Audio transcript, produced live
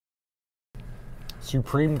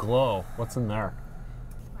Supreme Glow. What's in there?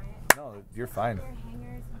 No, you're fine.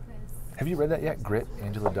 Have you read that yet? Grit,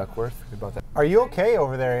 Angela Duckworth? About that. Are you okay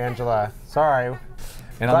over there, Angela? Sorry.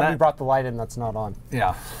 And Glad you brought the light in that's not on.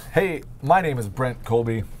 Yeah. Hey, my name is Brent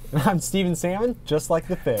Colby. And I'm Stephen Salmon, just like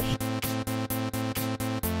the fish.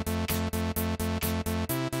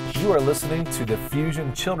 You are listening to the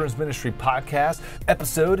Fusion Children's Ministry Podcast,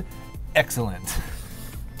 episode Excellent.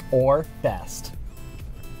 Or Best.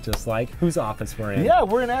 Just like whose office we're in. Yeah,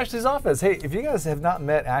 we're in Ashley's office. Hey, if you guys have not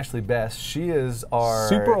met Ashley Best, she is our...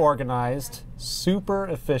 super organized, super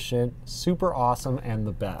efficient, super awesome, and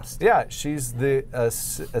the best. Yeah, she's the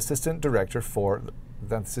assistant director for...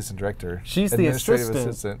 Not assistant director. She's the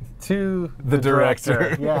assistant to the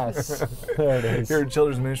director. Yes, there it is. Here at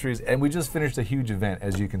Children's Ministries, and we just finished a huge event,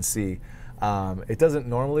 as you can see. It doesn't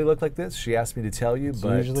normally look like this. She asked me to tell you,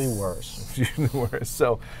 but usually worse. It's usually worse.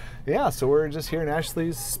 So, yeah. So we're just here in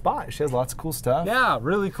Ashley's spot. She has lots of cool stuff. Yeah,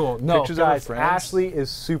 really cool. No, Pictures of her guys, friends. Ashley is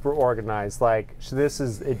super organized. Like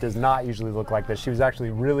it does not usually look like this. She was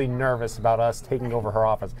actually really nervous about us taking over her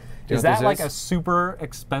office. You Is know what that this like is? a super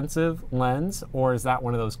expensive lens, or is that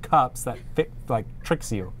one of those cups that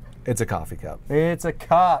tricks you? It's a coffee cup. It's a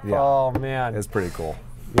cup. Yeah. Oh man, It's pretty cool.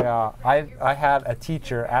 yeah. I had a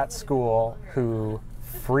teacher at school who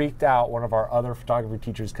freaked out one of our other photography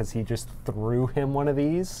teachers because he just threw him one of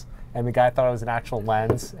these, and the guy thought it was an actual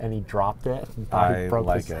lens, and he dropped it. And thought he I broke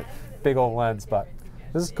like this it. big old lens, but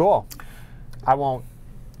this is cool. I won't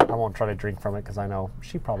try to drink from it because I know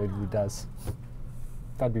she probably does.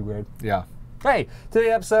 That'd be weird. Yeah. Hey,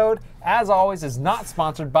 today's episode, as always, is not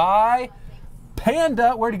sponsored by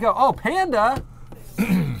Panda. Where'd he go? Oh, Panda!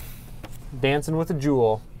 Dancing with a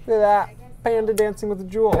jewel. Look at that. Panda dancing with a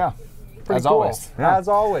jewel. Yeah. Pretty As cool. always. Yeah. As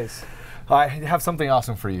always. I have something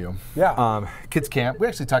awesome for you. Yeah. Kids Camp. We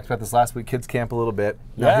actually talked about this last week, Kids Camp a little bit.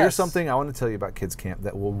 Now, here's Yes. something I want to tell you about Kids Camp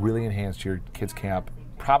that will really enhance your Kids Camp,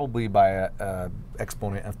 probably by a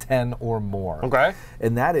exponent of 10 or more. Okay.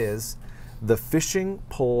 And that is the fishing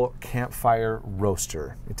pole campfire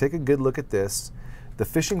roaster. You take a good look at this. The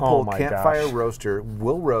fishing pole my campfire gosh. roaster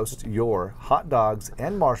will roast your hot dogs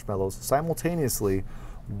and marshmallows simultaneously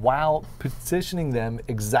while positioning them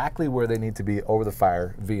exactly where they need to be over the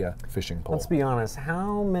fire via fishing pole. Let's be honest.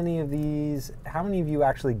 How many of you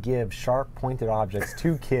actually give sharp pointed objects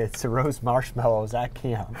to kids to roast marshmallows at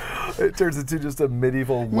camp? It turns into just a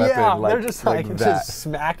medieval weapon. Yeah, like, they're just like like that. just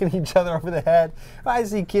smacking each other over the head. I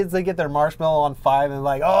see kids, they get their marshmallow on 5 and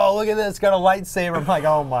like, oh, look at this, got a lightsaber. I'm like,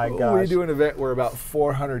 oh my gosh. We do an event where about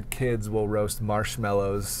 400 kids will roast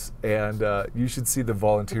marshmallows, and you should see the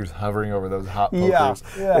volunteers hovering over those hot pokers.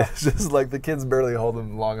 Yeah. It's just like the kids barely hold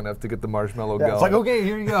them long enough to get the marshmallow Yeah, going. it's like, okay,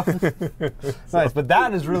 here you go. Nice, but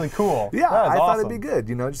that is really cool. Yeah, That is I thought awesome. it'd be good.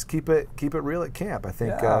 You know, just keep it real at camp. I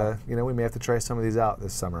think Yeah. we may have to try some of these out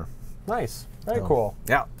this summer. Nice, very So, cool.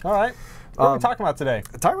 Yeah. All right, what are we talking about today?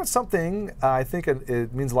 Talking about something I think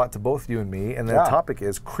it means a lot to both you and me, and the Yeah. topic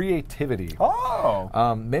is creativity.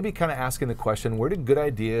 Oh. Maybe kind of asking the question, where did good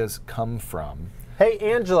ideas come from? Hey,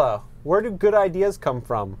 Angela, where do good ideas come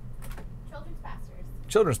from?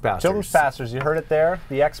 Children's pastors. Children's pastors, you heard it there,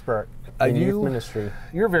 the expert in you- youth ministry.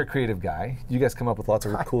 You're a very creative guy. You guys come up with lots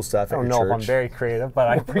of cool stuff I at don't your know church. if I'm very creative, but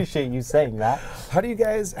I appreciate you saying that. How do you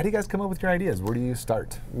guys come up with your ideas? Where do you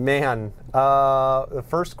start? Man, the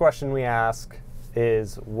first question we ask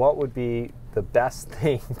is, what would be the best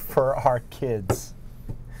thing for our kids?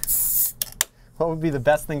 What would be the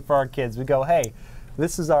best thing for our kids? We go, hey,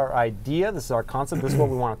 this is our idea, this is our concept, this is what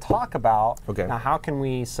we want to talk about. Okay. Now, how can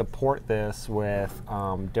we support this with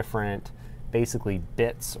different, basically,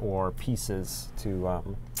 bits or pieces to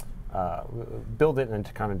build it in a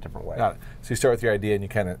kind of different way? Got it. So you start with your idea and you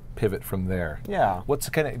kind of pivot from there. Yeah.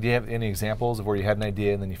 Do you have any examples of where you had an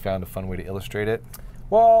idea and then you found a fun way to illustrate it?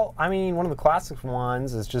 Well, I mean, one of the classic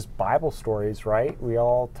ones is just Bible stories, right? We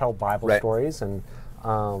all tell Bible Right. stories, and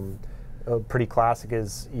a pretty classic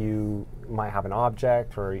is you might have an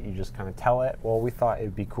object or you just kind of tell it. Well, we thought it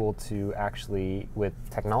would be cool to actually, with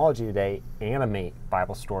technology today, animate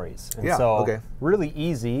Bible stories. And Yeah, so okay. really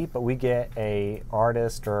easy, but we get a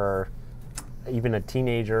artist or even a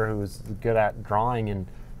teenager who's good at drawing and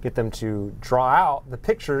get them to draw out the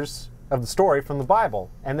pictures of the story from the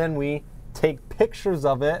Bible. And then we take pictures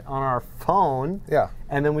of it on our phone, Yeah.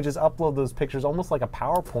 and then we just upload those pictures almost like a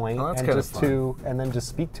PowerPoint, Oh, that's and kinda just fun. and then just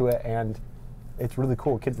speak to it, and it's really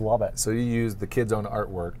cool. Kids love it. So you use the kids' own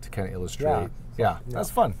artwork to kind of illustrate. Yeah. Yeah, that's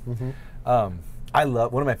fun. I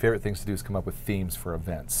love, one of my favorite things to do is come up with themes for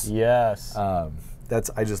events. Yes.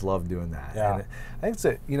 I just love doing that. Yeah. And I think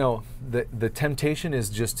that, you know, the temptation is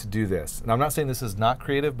just to do this. And I'm not saying this is not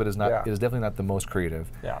creative, but it is definitely not the most creative.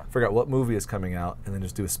 Yeah. Figure out what movie is coming out and then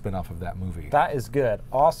just do a spin-off of that movie. That is good.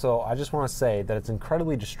 Also, I just want to say that it's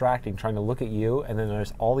incredibly distracting trying to look at you, and then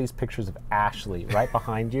there's all these pictures of Ashley right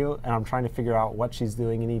behind you, and I'm trying to figure out what she's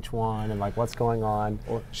doing in each one and like what's going on.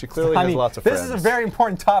 Well, she clearly has lots of friends. This is a very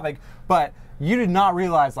important topic, but you did not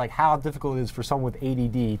realize like how difficult it is for someone with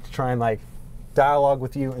ADD to try and like dialogue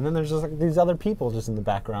with you, and then there's just like these other people just in the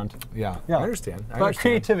background. Yeah, I understand. But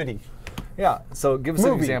creativity. Yeah, so give us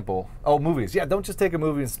an example. Oh, movies. Yeah, don't just take a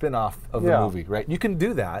movie and spin off of the movie, right? You can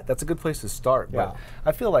do that. That's a good place to start. But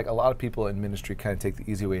I feel like a lot of people in ministry kind of take the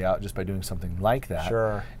easy way out just by doing something like that.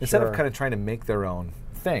 Sure. Instead of kind of trying to make their own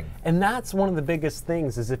thing. And that's one of the biggest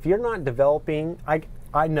things is if you're not developing,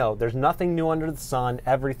 I know there's nothing new under the sun.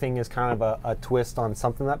 Everything is kind of a twist on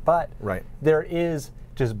something but there is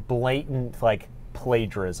just blatant like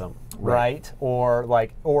plagiarism, right?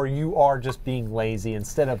 Or you are just being lazy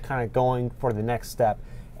instead of kind of going for the next step.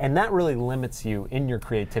 And that really limits you in your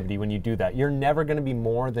creativity when you do that. You're never going to be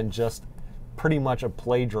more than just pretty much a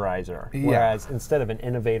plagiarizer, whereas instead of an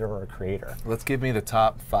innovator or a creator. Let's give me the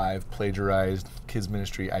top 5 plagiarized kids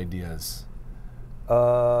ministry ideas.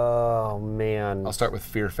 Oh, man. I'll start with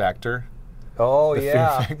Fear Factor. Oh,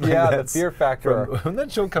 the Fear Factor. When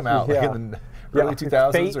that show come out? Like in the early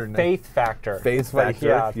 2000s or Faith Factor. Faith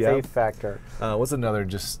Factor. Faith Factor. What's another?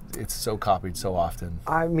 It's so copied so often.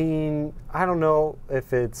 I mean, I don't know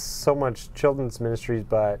if it's so much children's ministries,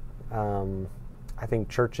 but I think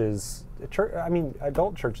churches. I mean,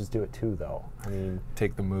 adult churches do it too, though. I mean,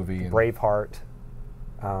 take the movie. Braveheart.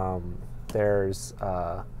 There's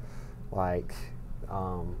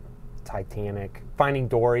Titanic, Finding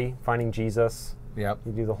Dory, Finding Jesus. Yep.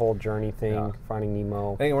 You do the whole journey thing, Finding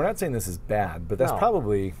Nemo. Anyway, we're not saying this is bad, but that's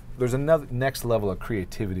probably, there's another next level of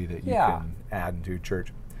creativity that you can add into your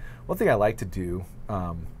church. One thing I like to do,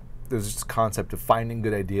 there's this concept of finding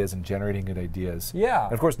good ideas and generating good ideas. Yeah.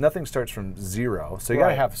 And of course, nothing starts from zero, so you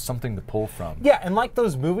gotta have something to pull from. Yeah, and like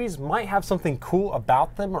those movies might have something cool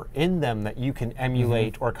about them or in them that you can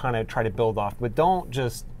emulate or kind of try to build off, but don't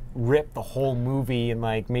just rip the whole movie and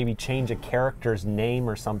like maybe change a character's name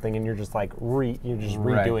or something and you're just like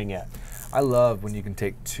redoing it. I love when you can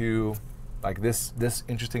take two, like this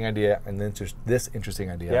interesting idea and then just this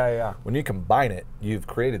interesting idea. Yeah. When you combine it, you've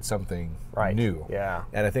created something new. Yeah.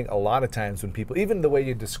 And I think a lot of times when people, even the way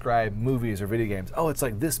you describe movies or video games, oh, it's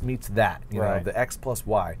like this meets that, you know, the X plus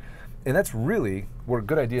Y. And that's really where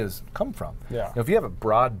good ideas come from. Yeah. Now, if you have a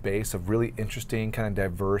broad base of really interesting, kind of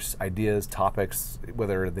diverse ideas, topics,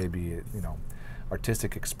 whether they be, you know,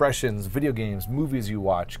 artistic expressions, video games, movies you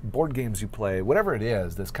watch, board games you play, whatever it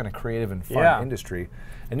is that's kind of creative and fun industry,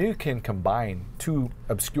 and you can combine two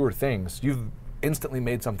obscure things, you've instantly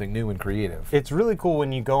made something new and creative. It's really cool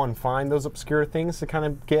when you go and find those obscure things to kind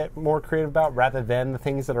of get more creative about rather than the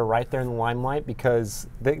things that are right there in the limelight, because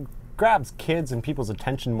they grabs kids and people's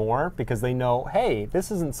attention more because they know, hey, this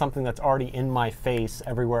isn't something that's already in my face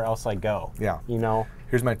everywhere else I go. Yeah. You know?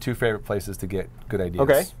 Here's my 2 favorite places to get good ideas.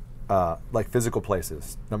 Okay. Like physical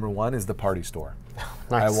places. Number 1 is the party store.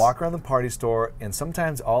 Nice. I walk around the party store and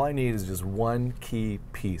sometimes all I need is just one key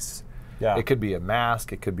piece. Yeah. It could be a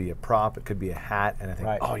mask, it could be a prop, it could be a hat, and I think,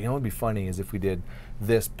 oh, you know what would be funny is if we did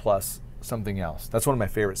this plus something else. That's one of my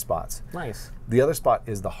favorite spots. Nice. The other spot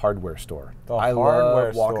is the hardware store. I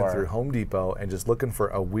love walking through Home Depot and just looking for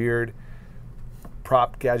a weird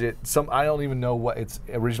prop gadget. I don't even know what its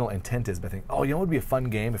original intent is, but I think, oh, you know what would be a fun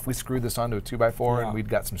game if we screwed this onto a 2x4 and we'd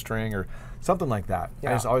got some string or something like that. I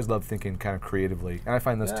just always love thinking kind of creatively. And I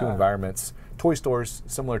find those two environments, toy stores,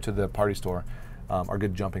 similar to the party store, are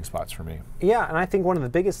good jumping spots for me. Yeah, and I think one of the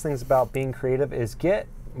biggest things about being creative is get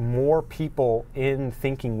more people in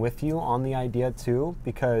thinking with you on the idea too,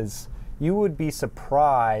 because you would be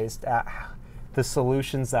surprised at the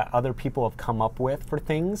solutions that other people have come up with for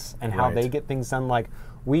things and how they get things done. Like,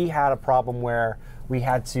 we had a problem where we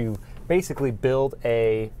had to basically build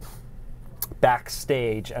a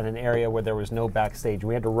backstage at an area where there was no backstage.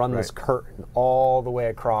 We had to run this curtain all the way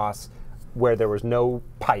across where there was no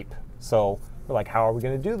pipe. So we're like, how are we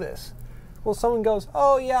going to do this? Well, someone goes,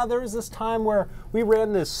 oh yeah, there was this time where we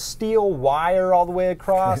ran this steel wire all the way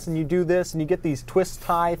across and you do this and you get these twist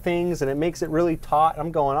tie things and it makes it really taut.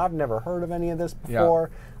 I'm going, I've never heard of any of this before.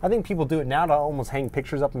 I think people do it now to almost hang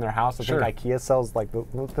pictures up in their house. I think IKEA sells like the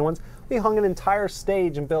ones. We hung an entire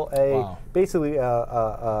stage and built a basically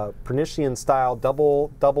a Pernician style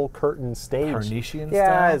double curtain stage. Pernician style?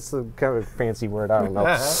 Yeah, it's a kind of a fancy word. I don't know.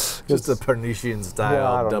 Just a Pernician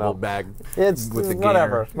style double bag. It's with the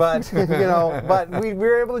whatever, but you know, but we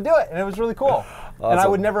were able to do it and it was really cool. And I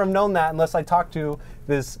would never have known that unless I talked to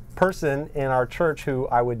this person in our church who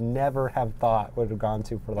I would never have thought would have gone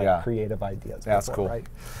to for like creative ideas. That's before, cool. Right?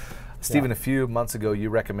 Stephen, a few months ago, you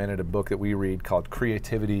recommended a book that we read called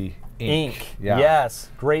Creativity Inc. Yeah. Yes,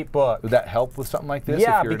 great book. Would that help with something like this?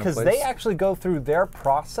 Yeah, if you're because in a place? they actually go through their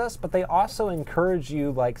process, but they also encourage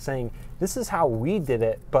you, like saying, this is how we did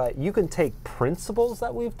it, but you can take principles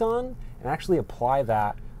that we've done and actually apply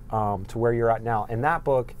that to where you're at now. And that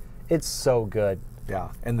book, it's so good. Yeah,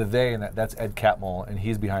 and the they, and that's Ed Catmull, and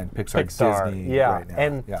he's behind Pixar. Disney right now.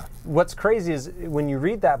 And what's crazy is when you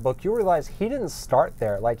read that book, you realize he didn't start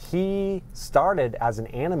there. Like, he started as an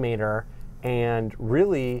animator and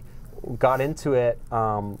really got into it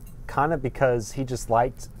kind of because he just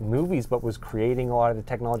liked movies, but was creating a lot of the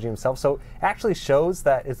technology himself. So it actually shows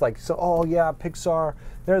that it's like, so, oh yeah, Pixar,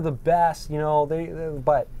 they're the best, you know,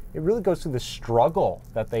 but it really goes through the struggle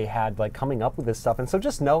that they had like coming up with this stuff. And so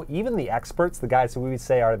just know, even the experts, the guys who we would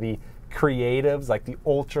say are the creatives, like the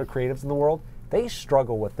ultra creatives in the world, they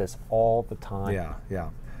struggle with this all the time. Yeah, yeah.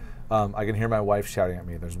 I can hear my wife shouting at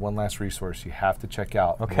me. There's one last resource you have to check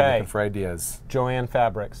out. Okay. We're looking for ideas. Joanne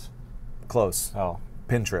Fabrics. Close. Oh.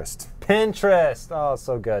 Pinterest. Pinterest. Oh,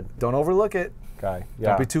 so good. Don't overlook it. Okay. Yeah,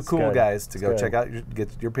 don't be too cool, guys, to go check out get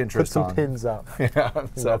your Pinterest Put some on. pins up.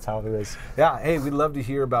 So that's how it is. Yeah. Hey, we'd love to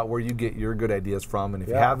hear about where you get your good ideas from, and if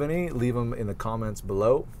you have any, leave them in the comments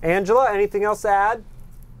below. Angela, anything else to add?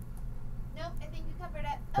 Nope, I think we covered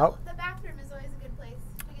it. Oh, the bathroom is always a good place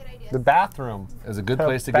to get ideas. The bathroom is a good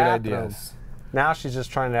place to get ideas. Now she's just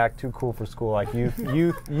trying to act too cool for school. Like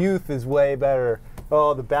youth is way better.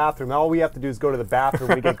 Oh, the bathroom. All we have to do is go to the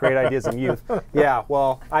bathroom. We get great ideas in youth. Yeah,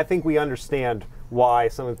 well, I think we understand why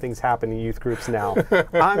some of the things happen in youth groups now.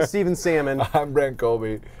 I'm Stephen Salmon. I'm Brent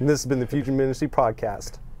Colby. And this has been the Future Ministry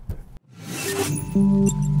Podcast.